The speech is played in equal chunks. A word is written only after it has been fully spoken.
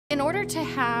In order to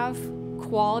have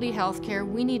quality healthcare,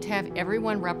 we need to have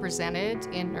everyone represented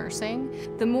in nursing.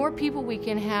 The more people we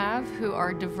can have who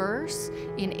are diverse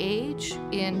in age,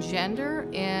 in gender,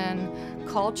 in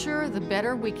culture, the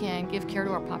better we can give care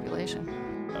to our population.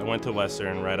 I went to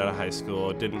Western right out of high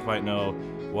school, didn't quite know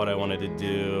what I wanted to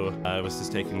do. I was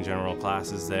just taking general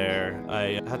classes there.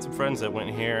 I had some friends that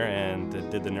went here and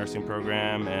did the nursing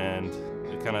program, and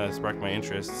it kind of sparked my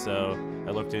interest, so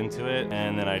I looked into it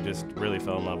and then I just really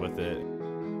fell in love with it.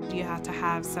 You have to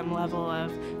have some level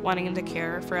of wanting to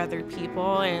care for other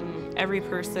people, and every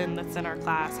person that's in our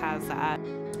class has that.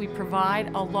 We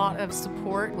provide a lot of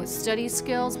support with study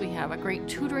skills. We have a great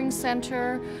tutoring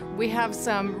center. We have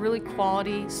some really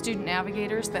quality student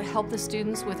navigators that help the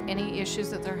students with any issues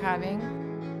that they're having.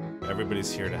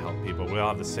 Everybody's here to help people. We all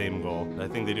have the same goal. I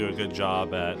think they do a good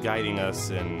job at guiding us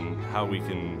in how we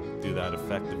can do that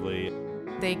effectively.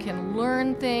 They can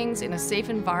learn things in a safe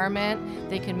environment.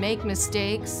 They can make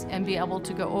mistakes and be able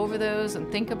to go over those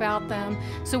and think about them.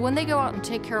 So when they go out and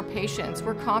take care of patients,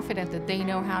 we're confident that they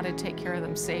know how to take care of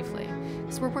them safely.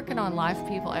 Because we're working on live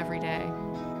people every day.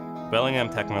 Bellingham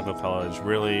Technical College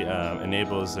really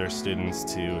enables their students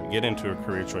to get into a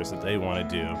career choice that they want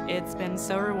to do. It's been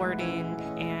so rewarding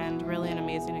and really an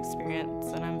amazing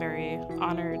experience, and I'm very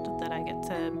honored that I get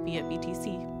to be at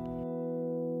BTC.